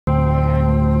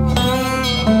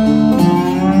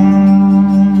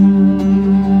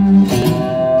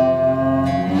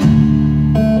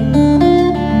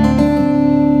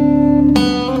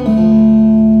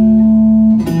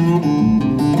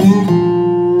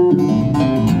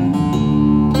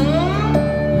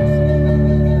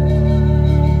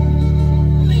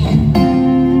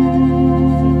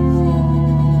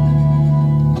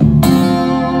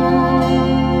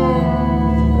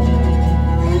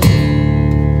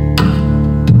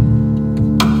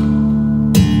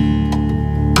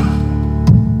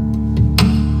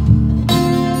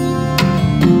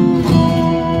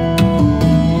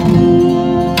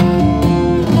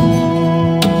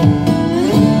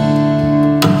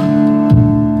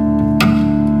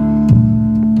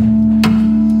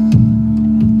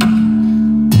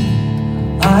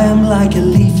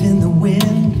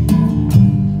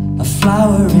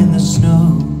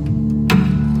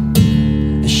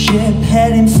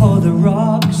for the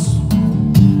rocks,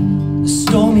 the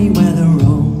stormy weather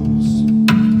rolls.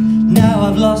 Now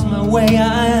I've lost my way,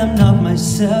 I am not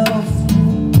myself.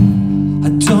 I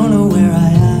don't know where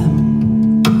I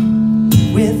am.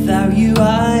 Without you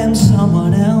I am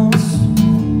someone else.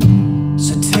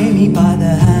 So take me by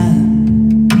the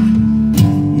hand.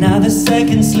 Now the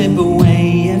seconds slip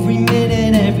away, every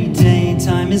minute, every day.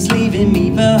 Time is leaving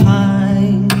me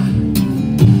behind,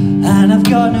 and I've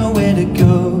got nowhere to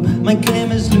go. My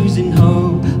glimmer's losing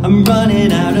hope, I'm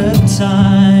running out of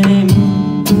time.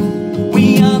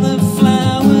 We are the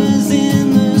flowers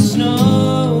in the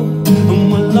snow,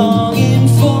 and we're longing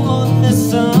for the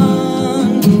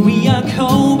sun. We are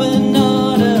cold but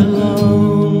not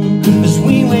alone, as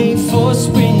we wait for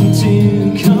spring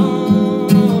to come.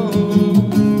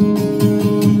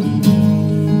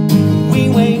 We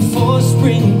wait for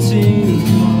spring to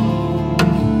come.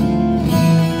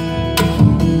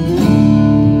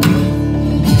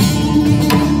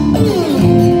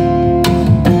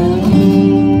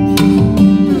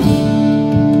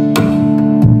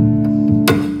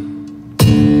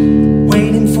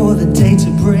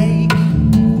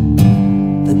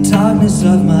 Darkness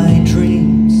of my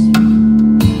dreams,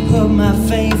 put my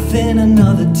faith in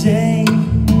another day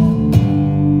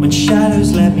when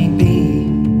shadows let me be.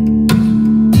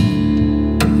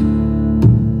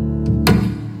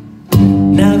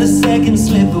 Now the seconds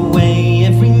slip away,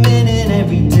 every minute,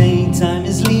 every day. Time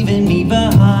is leaving me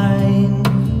behind,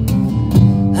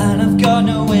 and I've got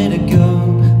nowhere to go.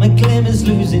 My glimmer's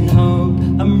losing hope,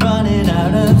 I'm running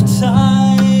out of time.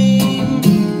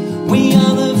 We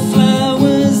are the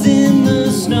flowers in the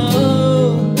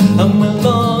snow, and we're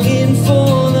longing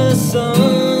for the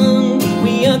sun.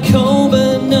 We are cold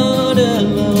but not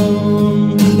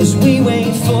alone, as we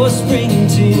wait for spring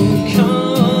to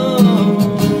come.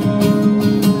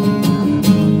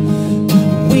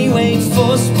 We wait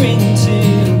for spring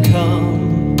to come.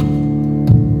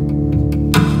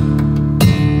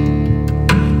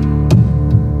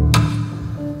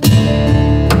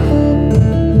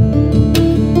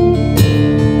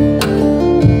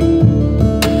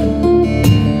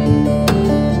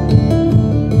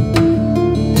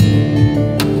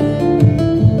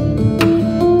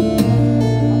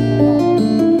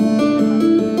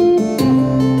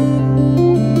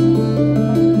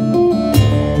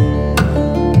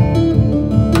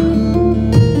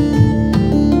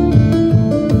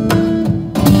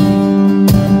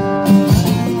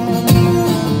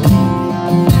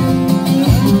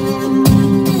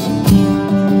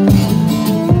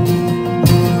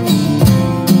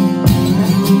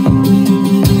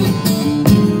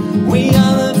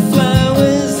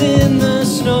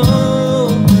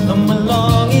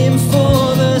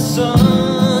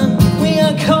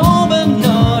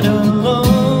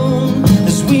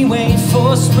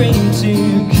 Spring to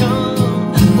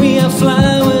come. We are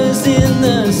flowers in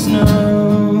the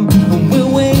snow, and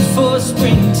we'll wait for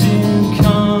spring to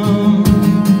come.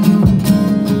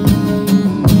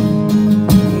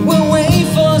 We'll wait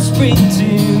for spring to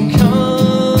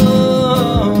come.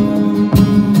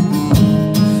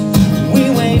 We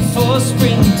wait for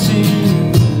spring to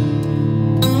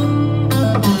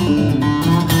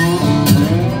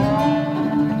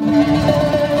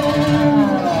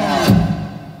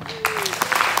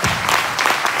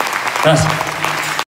Gracias.